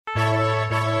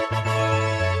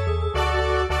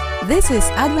This is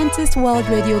Adventist World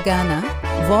Radio Ghana,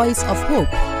 Voice of Hope.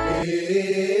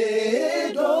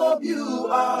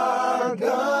 AWR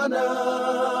Ghana,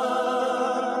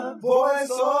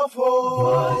 Voice of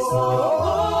Hope.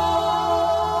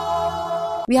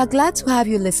 We are glad to have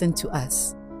you listen to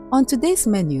us. On today's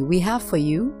menu, we have for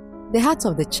you the Heart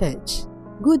of the Church,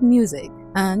 good music,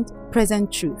 and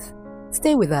present truth.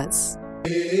 Stay with us.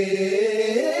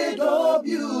 AWR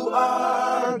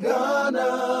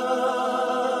Ghana,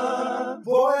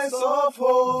 Voice of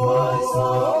Hope.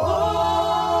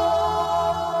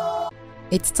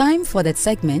 It's time for the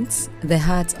segment, The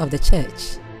Heart of the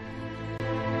Church.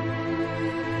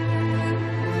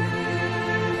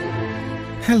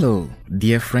 Hello,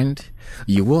 dear friend.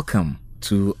 You're welcome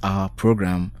to our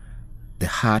program, The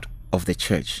Heart of the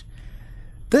Church.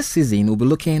 This season, we'll be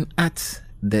looking at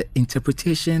the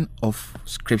interpretation of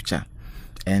Scripture.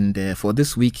 And for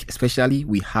this week, especially,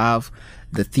 we have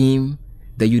the theme,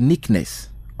 the uniqueness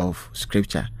of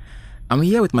Scripture. I'm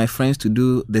here with my friends to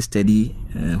do the study,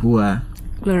 who are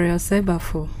Gloria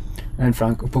Sebafo and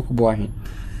Frank Opokuboahin.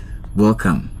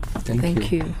 Welcome.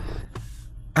 Thank you.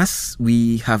 As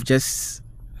we have just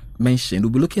mentioned,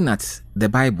 we'll be looking at the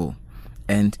Bible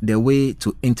and the way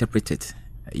to interpret it.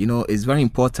 You know, it's very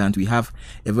important. We have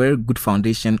a very good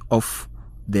foundation of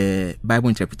the Bible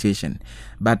interpretation.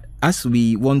 But as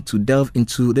we want to delve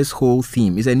into this whole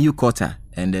theme, it's a new quarter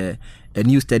and a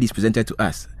new study is presented to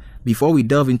us. Before we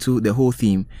delve into the whole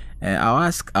theme, I'll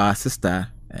ask our sister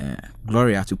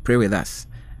Gloria to pray with us.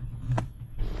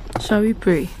 Shall we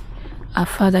pray? Our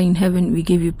Father in heaven, we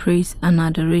give you praise and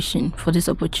adoration for this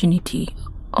opportunity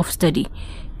of study.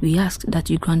 We ask that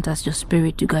you grant us your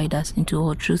spirit to guide us into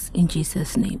all truth in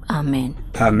Jesus' name. Amen.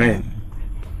 Amen.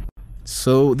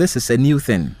 So this is a new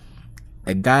thing,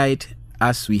 a guide,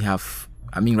 as we have,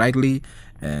 rightly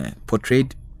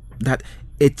portrayed, that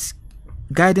it's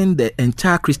guiding the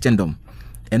entire Christendom,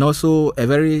 and also a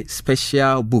very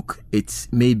special book it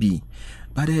may be.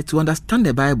 But to understand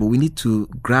the Bible, we need to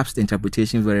grasp the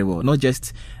interpretation very well, not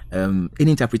just any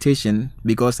interpretation,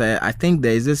 because I think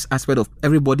there is this aspect of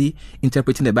everybody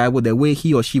interpreting the Bible the way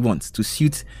he or she wants to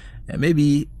suit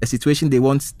maybe a situation they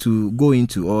want to go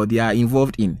into or they are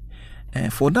involved in.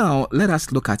 For now, let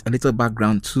us look at a little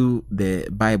background to the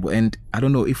Bible. And I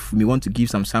don't know if we want to give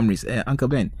some summaries. Uncle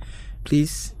Ben,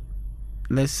 please,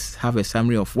 let's have a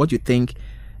summary of what you think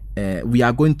we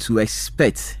are going to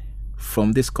expect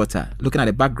from this quarter, looking at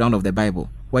the background of the Bible,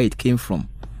 where it came from.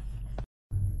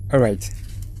 All right.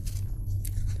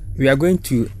 We are going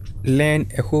to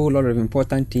learn a whole lot of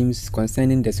important themes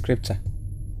concerning the Scripture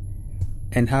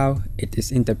and how it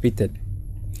is interpreted.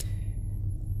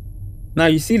 Now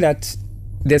you see that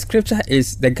the Scripture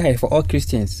is the guide for all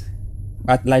Christians,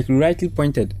 but like you rightly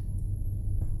pointed,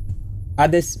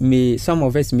 some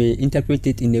of us may interpret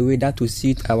it in a way that will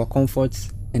suit our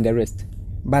comforts and the rest.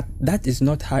 But that is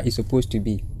not how it's supposed to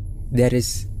be. There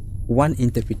is one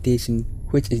interpretation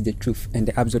which is the truth and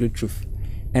the absolute truth.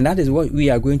 And that is what we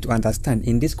are going to understand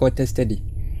in this quarter study.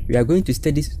 We are going to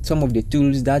study some of the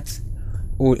tools that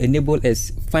will enable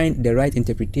us find the right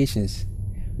interpretations.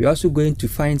 We are also going to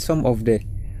find some of the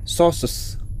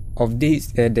sources of this,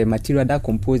 the material that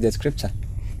compose the Scripture.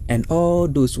 And all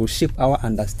those will shape our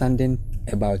understanding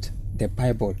about the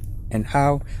Bible and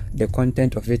how the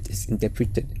content of it is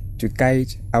interpreted to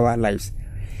guide our lives.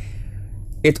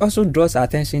 It also draws our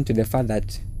attention to the fact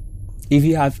that if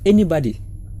you have anybody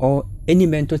or any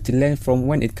mentor to learn from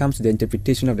when it comes to the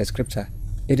interpretation of the Scripture,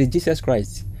 it is Jesus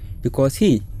Christ, because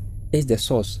he is the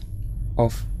source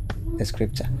of the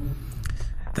Scripture.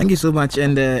 Thank you so much.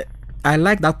 And I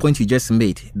like that point you just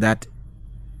made, that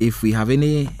if we have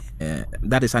any,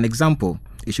 that is an example,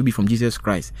 it should be from Jesus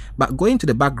Christ. But going to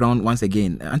the background once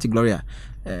again, Auntie Gloria,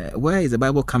 where is the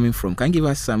Bible coming from? Can you give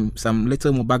us some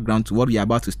little more background to what we are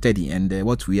about to study and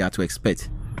what we are to expect?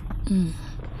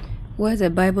 Where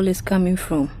the Bible is coming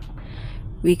from,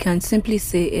 we can simply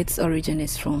say its origin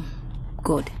is from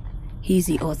God. He's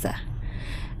the author.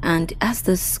 And as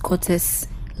this quarter's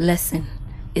lesson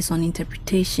is on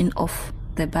interpretation of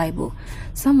the Bible,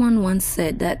 someone once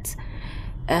said that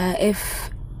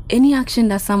if any action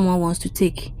that someone wants to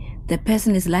take, the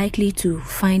person is likely to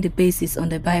find the basis on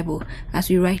the Bible, as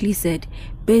we rightly said,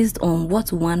 based on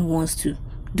what one wants to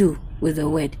do with the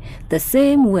word. The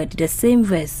same word, the same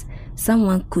verse,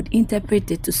 someone could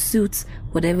interpret it to suit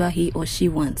whatever he or she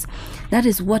wants. That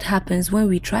is what happens when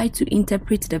we try to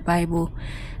interpret the Bible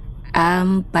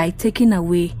by taking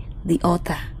away the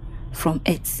author from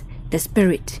it, the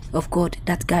Spirit of God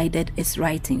that guided its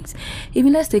writings.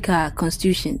 Even let's take our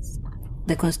constitutions.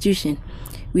 The Constitution,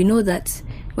 we know that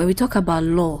when we talk about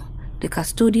law, the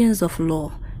custodians of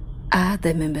law are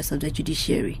the members of the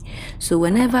judiciary. So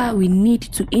whenever we need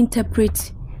to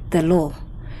interpret the law,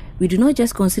 we do not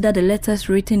just consider the letters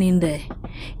written in there.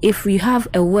 If we have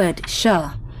a word,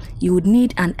 shall, you would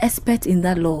need an expert in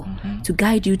that law to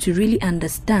guide you to really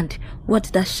understand what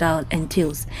that shall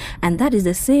entails. And that is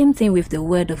the same thing with the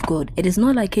word of God. It is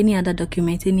not like any other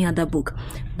document, any other book,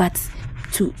 but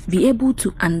to be able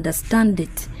to understand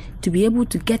it, to be able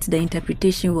to get the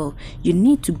interpretation well, you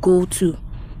need to go to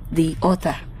the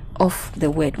author of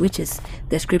the word, which is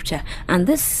the scripture. And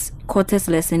this quarters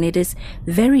lesson, it is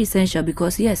very essential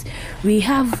because yes, we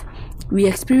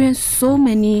experience so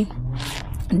many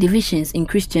divisions in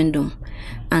Christendom,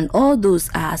 and all those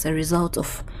are as a result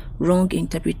of wrong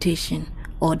interpretation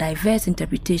or diverse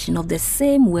interpretation of the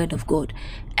same word of God.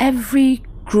 Every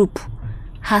group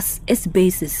has its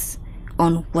basis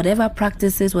on whatever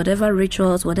practices, whatever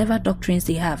rituals, whatever doctrines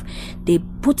they have. They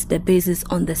put the basis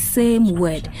on the same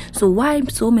word. So why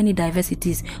so many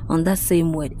diversities on that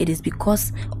same word? It is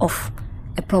because of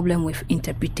a problem with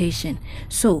interpretation.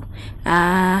 So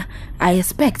I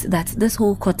expect that this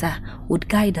whole quarter would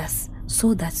guide us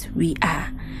so that we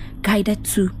are guided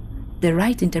to the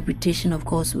right interpretation of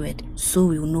God's word, so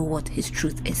we will know what his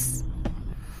truth is.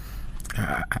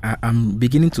 I'm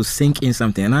beginning to sink in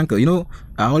something. And uncle,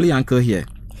 our only uncle here,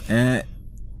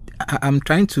 I'm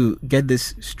trying to get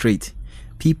this straight.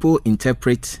 People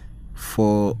interpret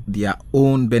for their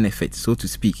own benefit, so to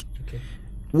speak. Okay.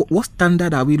 What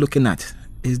standard are we looking at?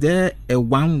 Is there a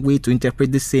one way to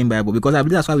interpret the same Bible? Because I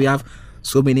believe that's why we have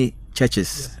so many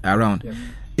churches around. Yeah.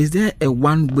 Is there a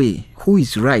one way? Who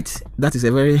is right? That is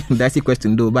a very dicey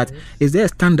question though, but is there a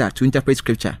standard to interpret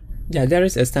scripture? Yeah, there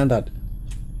is a standard.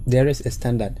 There is a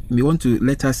standard. We want to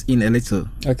let us in a little.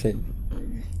 Okay.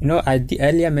 I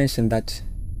earlier mentioned that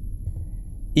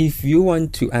if you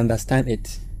want to understand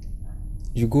it,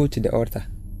 you go to the author.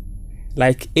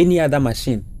 Like any other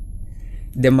machine,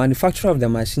 the manufacturer of the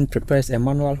machine prepares a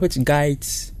manual which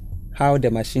guides how the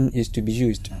machine is to be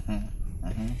used.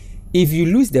 If you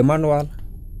lose the manual,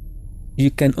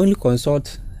 you can only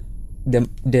consult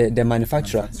the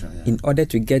manufacturer in order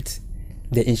to get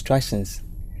the instructions.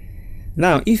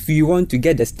 Now, if you want to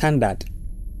get the standard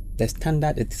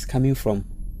is coming from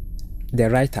the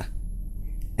writer.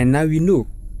 And now we know,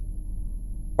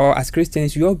 or as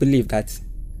Christians, we all believe that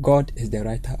God is the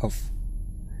writer of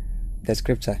the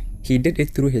scripture. He did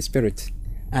it through his spirit.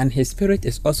 And his spirit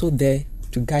is also there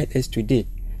to guide us today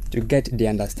to get the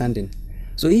understanding.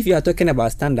 So if you are talking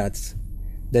about standards,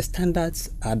 the standards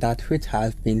are that which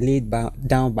have been laid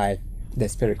down by the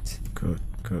spirit. Good.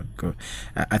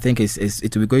 I think it's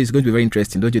going to be very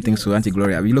interesting, don't you think so, Auntie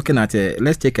Gloria? We're looking at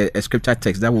let's take a scripture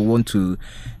text that we want to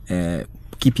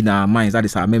keep in our minds. That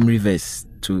is our memory verse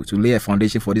to lay a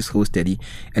foundation for this whole study,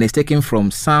 and it's taken from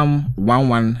Psalm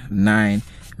 119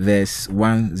 verse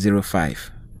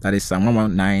 105. That is Psalm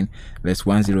 119 verse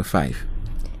 105.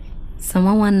 Psalm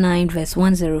 119 verse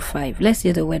 105. Let's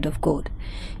hear the word of God.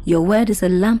 Your word is a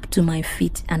lamp to my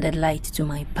feet and a light to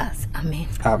my path. Amen.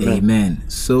 Amen.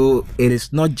 So it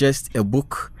is not just a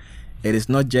book. It is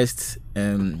not just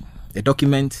a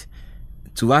document.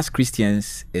 To us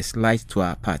Christians, it's light to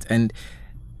our path. And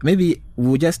maybe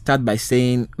we'll just start by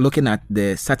looking at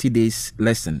the Saturday's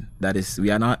lesson. That is,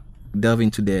 we are not delving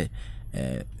into the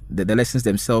lessons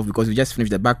themselves because we just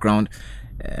finished the background.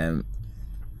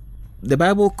 The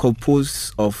Bible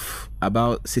composed of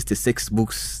about 66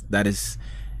 books. That is,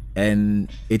 and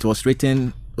it was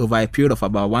written over a period of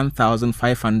about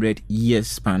 1,500 years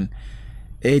span.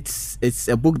 It's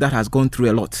a book that has gone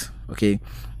through a lot, okay?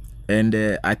 And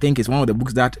I think it's one of the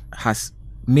books that has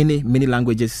many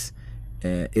languages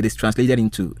it is translated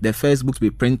into. The first book to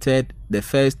be printed, the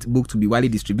first book to be widely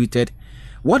distributed.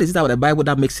 What is it about the Bible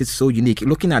that makes it so unique?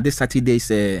 Looking at this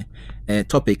Saturday's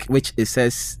topic, which it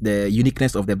says the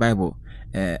uniqueness of the Bible.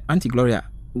 Auntie Gloria,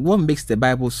 what makes the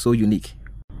Bible so unique?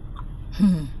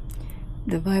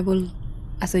 The Bible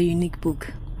as a unique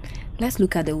book. Let's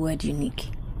look at the word unique.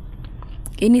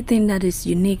 Anything that is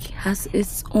unique has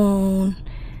its own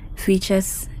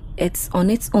features. It's on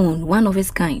its own, one of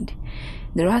its kind.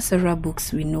 There are several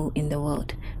books we know in the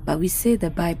world, but we say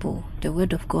the Bible, the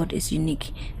word of God, is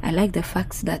unique. I like the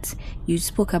fact that you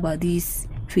spoke about these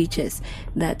features,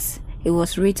 that it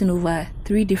was written over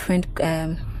 3 different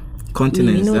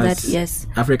continents. We know that, yes.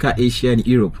 Africa, Asia, and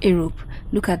Europe.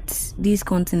 Look at these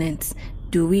continents.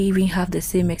 Do we even have the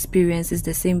same experiences,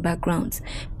 the same backgrounds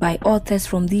by authors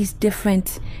from these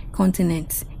different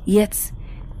continents? Yet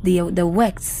the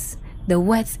words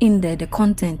in there, the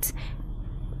content,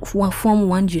 form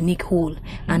one unique whole,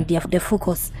 and the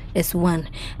focus is one.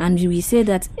 And we say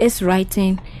that its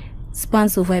writing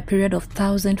spans over a period of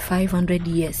 1,500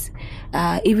 years.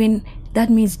 Even that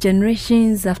means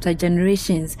generations after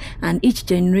generations, and each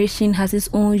generation has its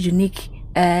own unique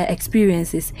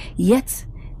experiences. Yet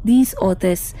these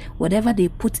authors, whatever they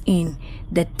put in,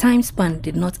 the time span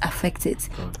did not affect it,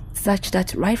 such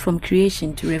that right from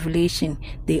creation to Revelation,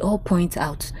 they all point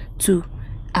out to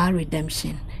our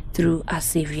redemption through our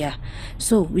Savior.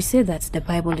 So we say that the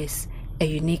Bible is a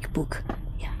unique book.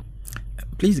 Yeah.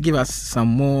 Please give us some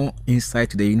more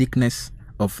insight to the uniqueness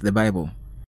of the Bible.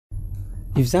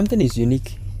 If something is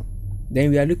unique, then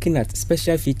we are looking at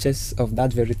special features of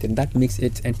that very thing that makes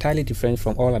it entirely different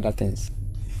from all other things.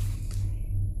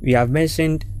 We have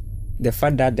mentioned the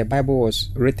fact that the Bible was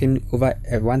written over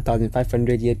a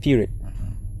 1,500 year period.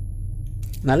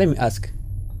 Now let me ask,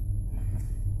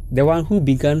 the one who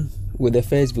began with the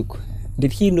first book,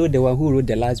 did he know the one who wrote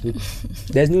the last book?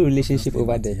 There's no relationship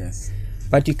over there. Yes.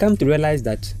 But you come to realize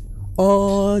that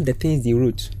all the things they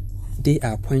wrote, they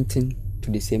are pointing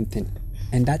to the same thing,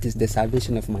 and that is the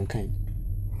salvation of mankind.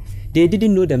 They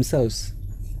didn't know themselves.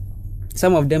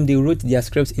 Some of them, they wrote their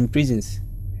scripts in prisons.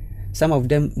 Some of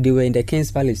them, they were in the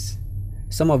king's palace.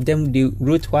 Some of them, they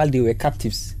wrote while they were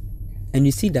captives. And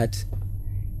you see that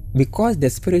because the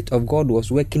Spirit of God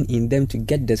was working in them to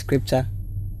get the scripture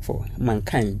for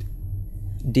mankind,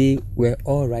 they were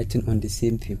all writing on the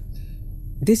same theme.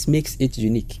 This makes it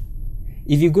unique.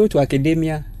 If you go to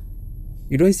academia,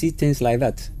 you don't see things like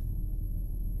that.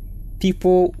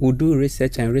 People will do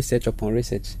research and research upon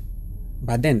research,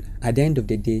 but then at the end of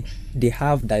the day, they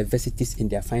have diversities in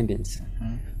their findings.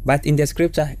 But in the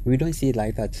scripture, we don't see it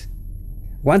like that.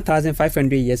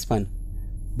 1,500 years span,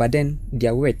 but then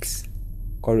their works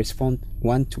correspond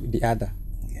one to the other.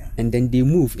 And then they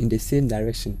move in the same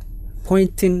direction,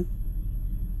 pointing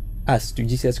us to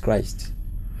Jesus Christ.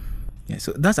 Yeah,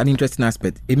 so that's an interesting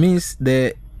aspect. It means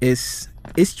there is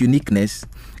its uniqueness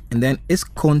and then its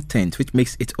content, which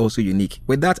makes it also unique.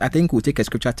 With that, I think we'll take a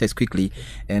scripture text quickly,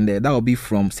 and that will be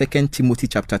from 2 Timothy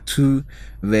chapter 2,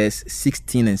 verse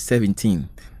 16 and 17.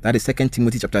 That is 2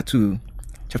 Timothy chapter 3,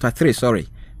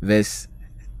 verse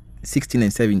 16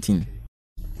 and 17.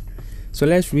 So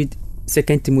let's read 2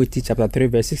 Timothy chapter 3,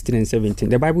 verse 16 and 17.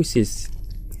 The Bible says,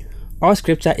 all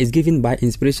scripture is given by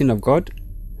inspiration of God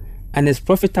and is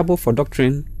profitable for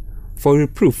doctrine, for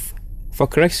reproof, for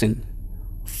correction,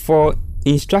 for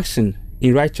instruction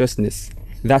in righteousness,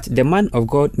 that the man of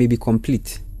God may be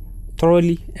complete,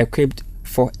 thoroughly equipped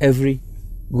for every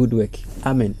good work.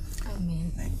 Amen.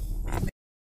 Amen.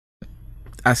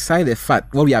 Aside the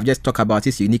fact what we have just talked about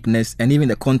its uniqueness and even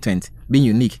the content being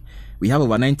unique, we have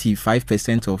over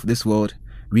 95% of this world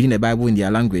reading the Bible in their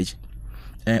language.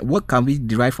 What can we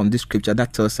derive from this scripture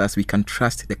that tells us we can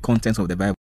trust the contents of the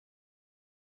Bible?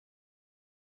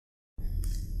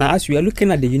 Now, as we are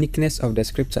looking at the uniqueness of the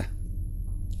scripture,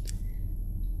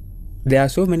 there are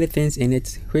so many things in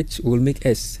it which will make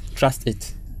us trust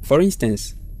it. For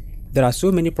instance, there are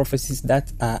so many prophecies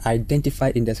that are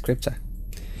identified in the scripture.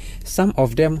 Some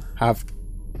of them have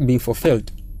been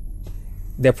fulfilled.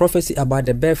 The prophecy about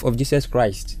the birth of Jesus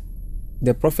Christ,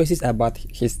 the prophecies about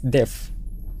his death,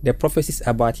 the prophecies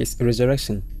about his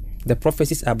resurrection, the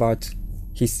prophecies about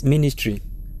his ministry,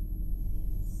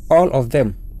 all of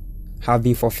them have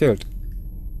been fulfilled.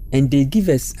 And they give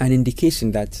us an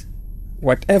indication that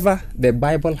whatever the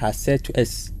Bible has said to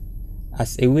us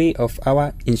as a way of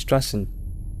our instruction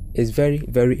is very,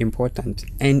 very important.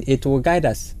 And it will guide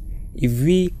us if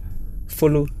we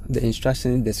follow the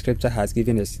instruction the scripture has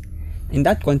given us. In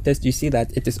that context, you see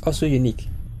that it is also unique.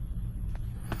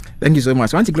 Thank you so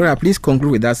much. Auntie Gloria, please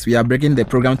conclude with us. We are bringing the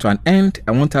program to an end.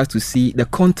 I want us to see the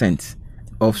content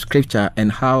of scripture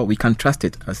and how we can trust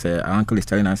it, as our uncle is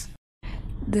telling us.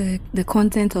 The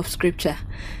content of scripture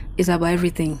is about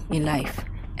everything in life.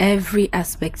 Every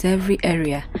aspect, every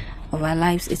area of our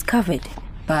lives is covered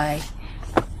by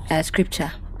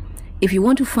scripture. If you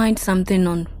want to find something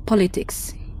on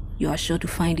politics, you are sure to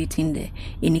find it in there.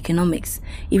 In economics,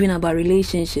 even about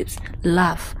relationships,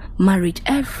 love, marriage,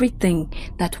 everything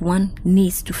that one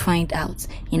needs to find out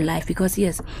in life. Because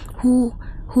yes, who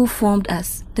formed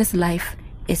us? This life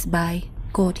is by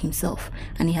God himself,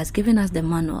 and he has given us the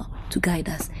manual to guide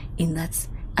us in that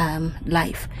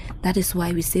life. That is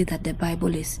why we say that the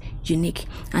Bible is unique.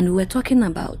 And we were talking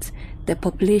about the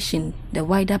population, the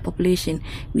wider population.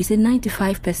 We say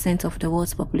 95% of the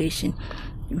world's population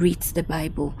reads the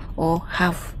Bible or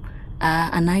have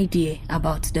an idea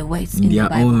about the words in the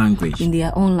Bible, in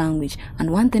their own language.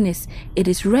 And one thing is, it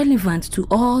is relevant to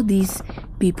all these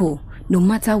people, no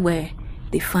matter where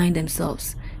they find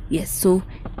themselves. Yes, so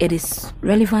it is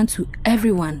relevant to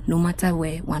everyone, no matter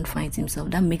where one finds himself.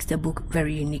 That makes the book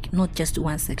very unique, not just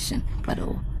one section, but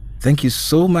all. Thank you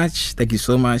so much. Thank you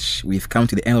so much. We've come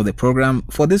to the end of the program.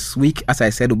 For this week, as I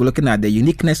said, we'll be looking at the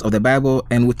uniqueness of the Bible,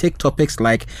 and we'll take topics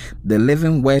like the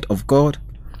living word of God,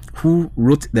 who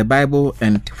wrote the Bible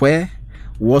and where.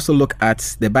 We'll also look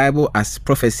at the Bible as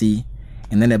prophecy,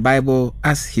 and then the Bible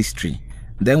as history.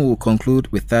 Then we'll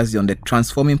conclude with Thursday on the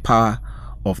transforming power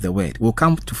of the word. We'll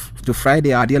come to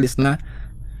Friday, our dear listener,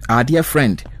 our dear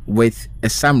friend, with a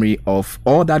summary of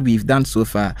all that we've done so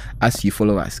far as you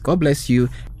follow us. God bless you.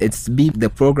 It's been the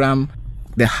program,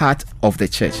 The Heart of the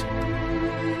Church.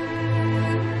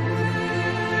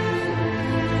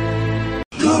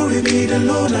 Glory be the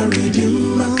Lord our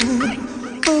Redeemer.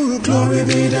 Oh, glory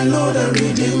be the Lord our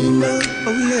Redeemer.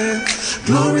 Oh yeah.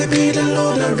 Glory be the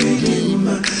Lord our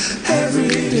Redeemer.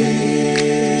 Every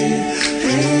day.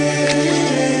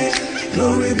 Hey.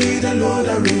 Glory be the Lord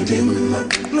our Redeemer.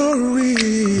 Glory.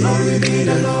 Glory be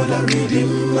the Lord our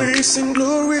Redeemer. We sing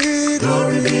glory.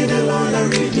 Glory be the Lord our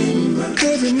Redeemer.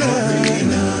 Every night.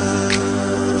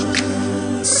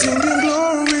 Singing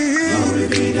glory. Glory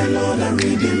be the Lord our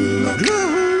Redeemer.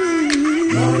 Glory.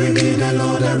 Glory be the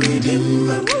Lord our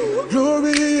Redeemer.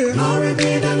 Glory. Glory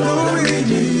be the Lord our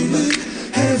Redeemer.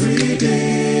 Every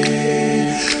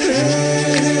day.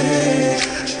 Hey.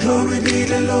 Glory be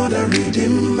the Lord our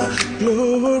Redeemer.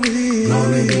 Glory.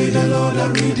 Glory be the Lord our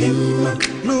Redeemer.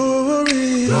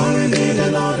 Glory. Glory be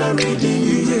the Lord our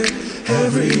Redeemer.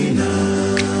 Every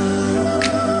night.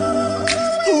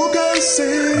 Who can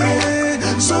say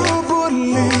so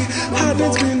boldly, had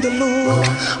it been the Lord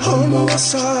on our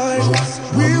side,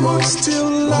 we would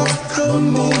still have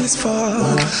come this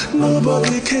far.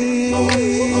 Nobody can.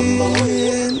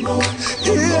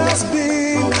 He has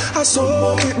been a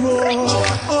solid rock.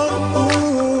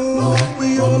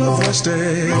 We all have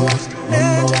rested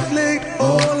and laid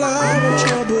all our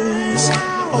troubles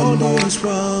on His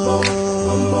rock.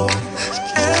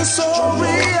 And so we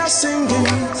are singing,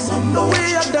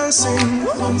 we are dancing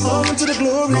unto the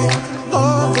glory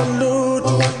of the Lord.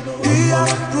 He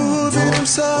has proven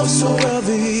Himself so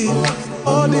worthy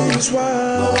all this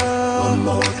while.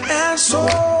 And so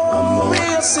we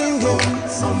are singing, we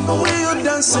are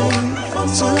dancing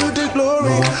to the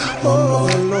glory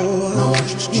of the Lord.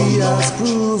 He has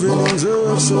proven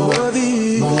Himself so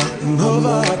worthy of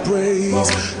our praise.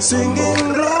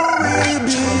 Singing glory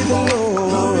be the Lord.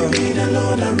 Glory be the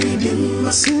Lord our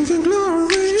Redeemer. Singing glory.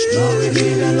 Glory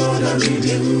be the Lord our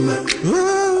Redeemer.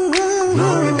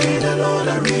 Glory be the Lord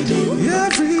our Redeemer.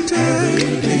 Every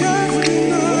day, every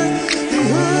night.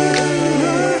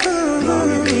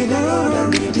 Glory be the Lord our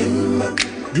Redeemer.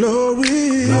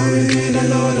 Glory. Glory be the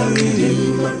Lord our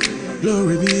Redeemer.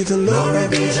 Glory be the Lord. Glory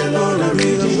be the Lord our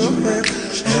Redeemer.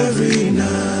 Every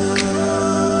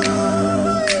night.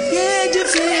 Yeah, you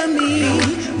feel me?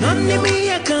 None of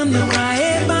me I can cry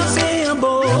about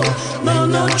fable.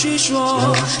 No chisho.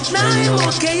 Now I'm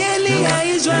okay. Eli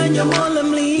is when you're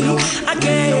molly. I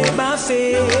can't about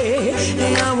fair. I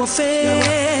will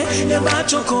fair.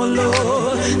 About your color.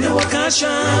 The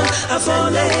wakasha. I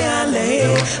fall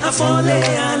ale.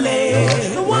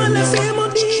 One of them on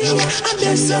the. I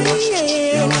just say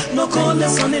no call the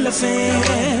sun in the fair.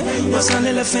 What's on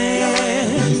the fair?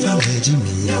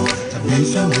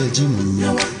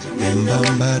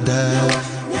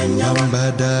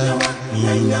 Nyambada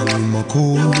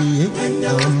nyamokoni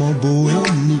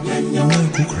amoboeni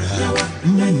nakukra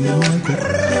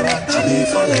abi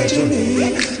falejini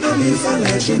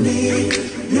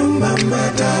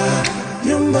nyambada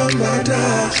nyamokoni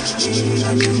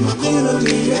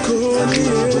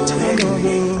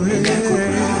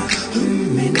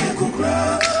nakukra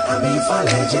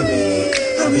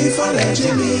abi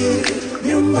falejini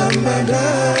nyambada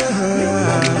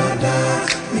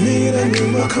Nina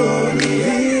nyumakoni,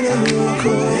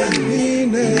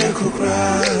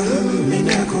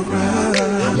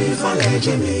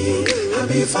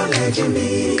 Abi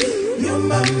falejini,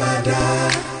 nyumbamada,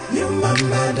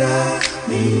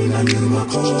 Nina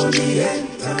nyumakoni.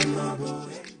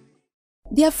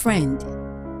 Dear friend,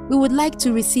 we would like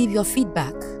to receive your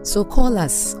feedback, so call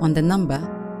us on the number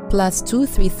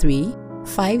 +233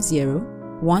 50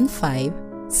 15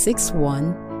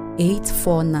 61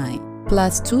 849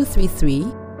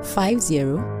 +233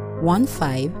 50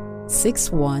 15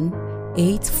 61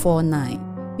 849.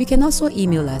 You can also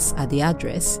email us at the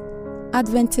address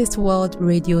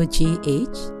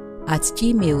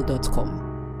adventistworldradiogh@gmail.com.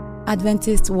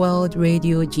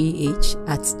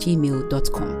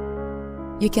 adventistworldradiogh@gmail.com.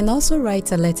 You can also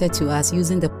write a letter to us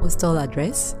using the postal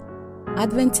address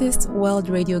Adventist World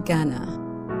Radio Ghana,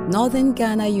 Northern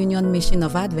Ghana Union Mission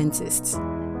of Adventists,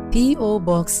 P.O.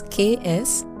 Box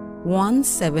KS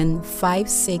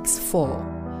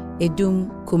 17564,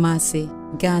 Edum, Kumasi,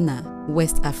 Ghana,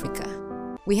 West Africa.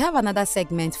 We have another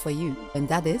segment for you, and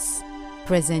that is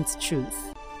Present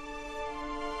Truth.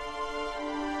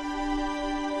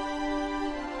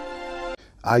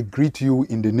 I greet you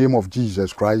in the name of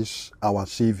Jesus Christ, our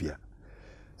Savior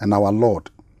and our Lord.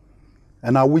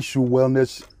 And I wish you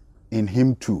wellness in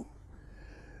Him too.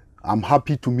 I'm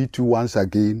happy to meet you once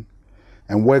again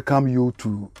and welcome you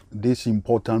to this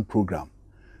important program,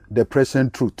 The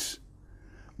Present Truth.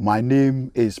 My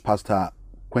name is Pastor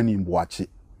Kwenin Boakye.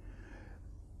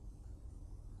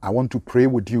 I want to pray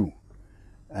with you,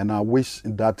 and I wish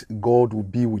that God will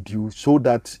be with you so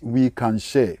that we can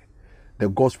share the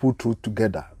gospel truth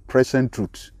together, present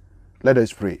truth. Let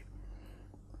us pray.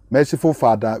 Merciful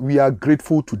Father, we are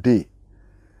grateful today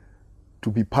to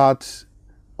be part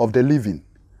of the living.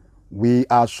 We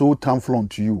are so thankful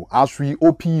unto you. As we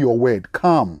open your word,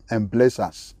 come and bless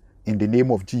us in the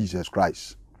name of Jesus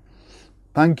Christ.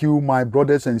 Thank you, my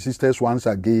brothers and sisters, once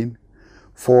again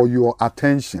for your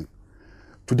attention.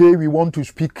 Today we want to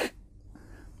speak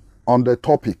on the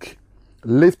topic,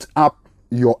 lift up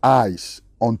your eyes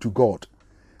unto God.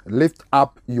 Lift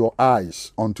up your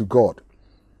eyes unto God.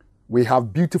 We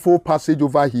have beautiful passage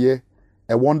over here,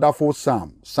 a wonderful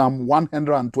psalm, Psalm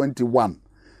 121.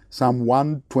 Psalm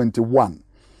 121.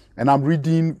 And I'm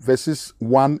reading verses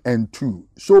 1 and 2.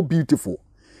 So beautiful.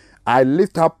 I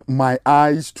lift up my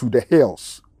eyes to the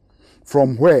hills.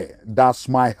 From where does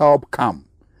my help come?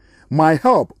 My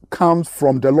help comes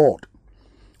from the Lord,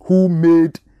 who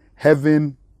made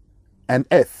heaven and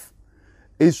earth.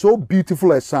 It's so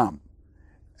beautiful a psalm.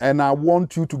 And I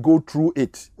want you to go through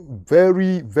it.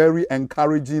 Very, very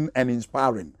encouraging and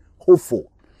inspiring. Hopeful.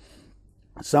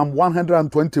 Psalm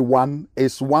 121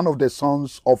 is one of the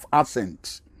songs of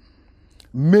ascent.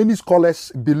 Many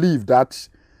scholars believe that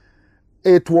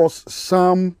it was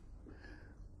some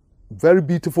very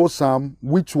beautiful psalm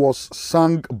which was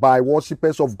sung by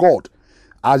worshippers of God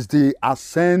as they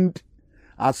ascended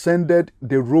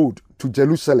the road to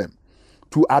Jerusalem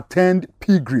to attend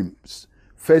pilgrims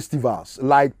festivals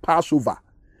like Passover.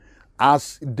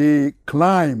 As they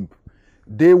climb,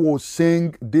 they will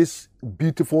sing this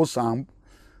beautiful psalm.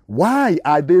 Why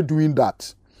are they doing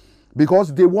that?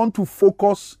 Because they want to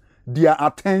focus their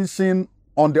attention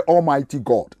on the Almighty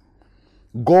God.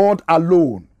 God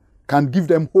alone can give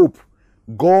them hope.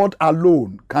 God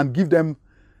alone can give them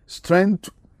strength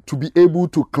to be able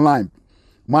to climb.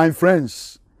 My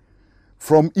friends,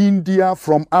 from India,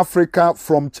 from Africa,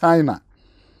 from China,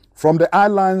 from the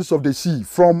islands of the sea,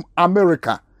 from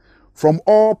America, from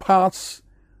all parts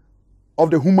of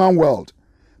the human world,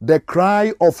 the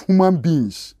cry of human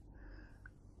beings,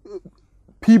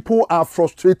 people are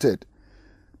frustrated.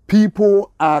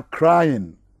 People are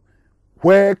crying.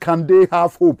 Where can they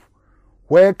have hope?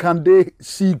 Where can they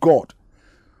see God?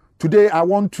 Today, I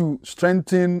want to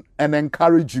strengthen and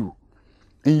encourage you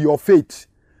in your faith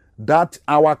that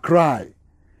our cry,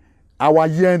 our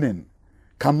yearning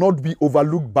cannot be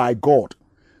overlooked by God.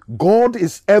 God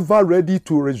is ever ready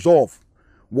to resolve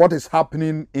what is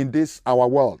happening in this our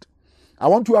world. I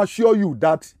want to assure you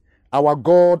that our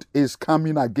God is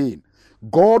coming again.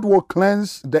 God will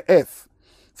cleanse the earth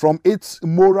from its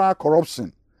moral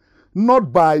corruption,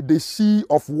 not by the sea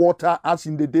of water as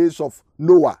in the days of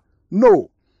Noah,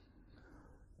 no,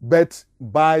 but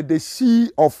by the sea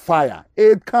of fire.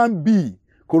 It can be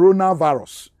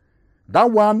coronavirus. That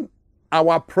one,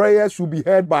 our prayers will be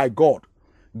heard by God.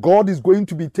 God is going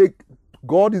to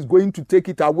take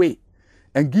it away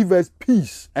and give us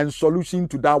peace and solution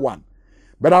to that one.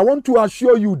 But I want to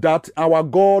assure you that our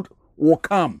God will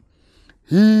come.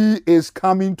 He is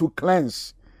coming to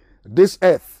cleanse this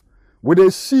earth with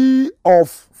a sea of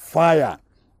fire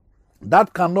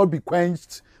that cannot be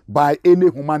quenched by any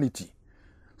humanity.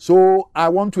 So I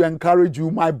want to encourage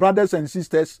you, my brothers and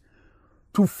sisters,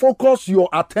 to focus your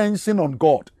attention on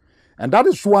God. And that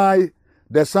is why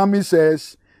the psalmist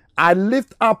says, I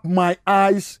lift up my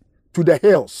eyes to the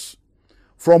hills.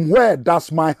 From where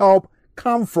does my help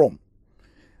come from?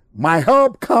 My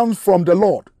help comes from the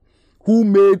Lord, who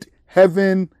made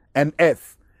heaven and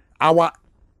earth. Our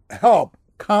help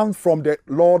comes from the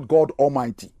Lord God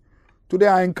Almighty. Today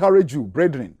I encourage you,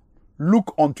 brethren,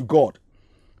 look unto God.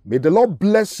 May the Lord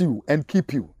bless you and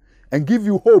keep you and give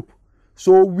you hope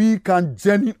so we can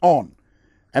journey on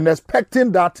and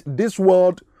expecting that this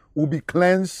world will be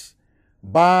cleansed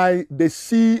by the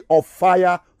sea of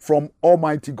fire from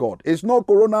Almighty God. It's not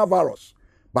coronavirus,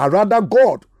 but rather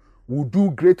God will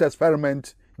do great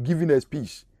experiment giving us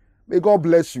peace. May God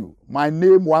bless you. My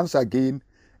name once again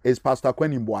is Pastor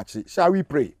Kwenin Boakye. Shall we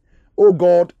pray? Oh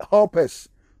God, help us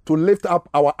to lift up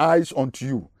our eyes unto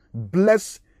you.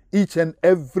 Bless each and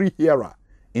every hearer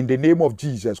in the name of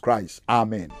Jesus Christ.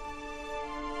 Amen.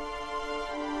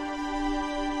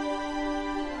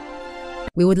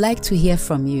 We would like to hear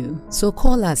from you, so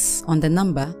call us on the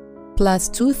number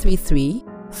 +233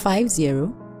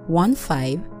 50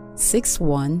 15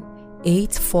 61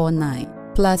 849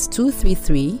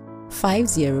 +233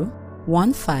 50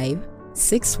 15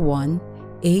 61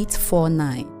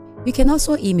 849. You can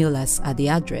also email us at the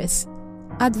address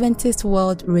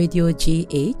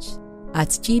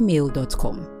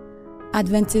adventistworldradiogh@gmail.com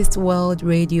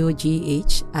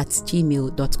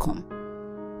adventistworldradiogh@gmail.com.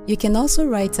 You can also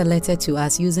write a letter to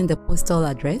us using the postal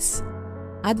address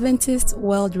Adventist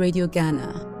World Radio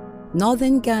Ghana,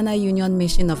 Northern Ghana Union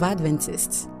Mission of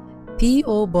Adventists,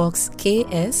 P.O. Box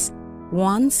KS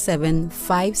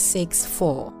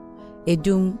 17564,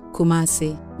 Edum,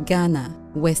 Kumasi, Ghana,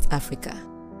 West Africa.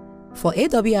 For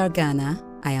AWR Ghana,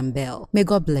 I am Belle. May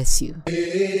God bless you.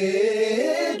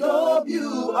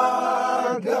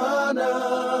 AWR Ghana,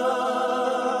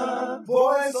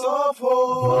 Voice of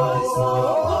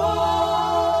Hope.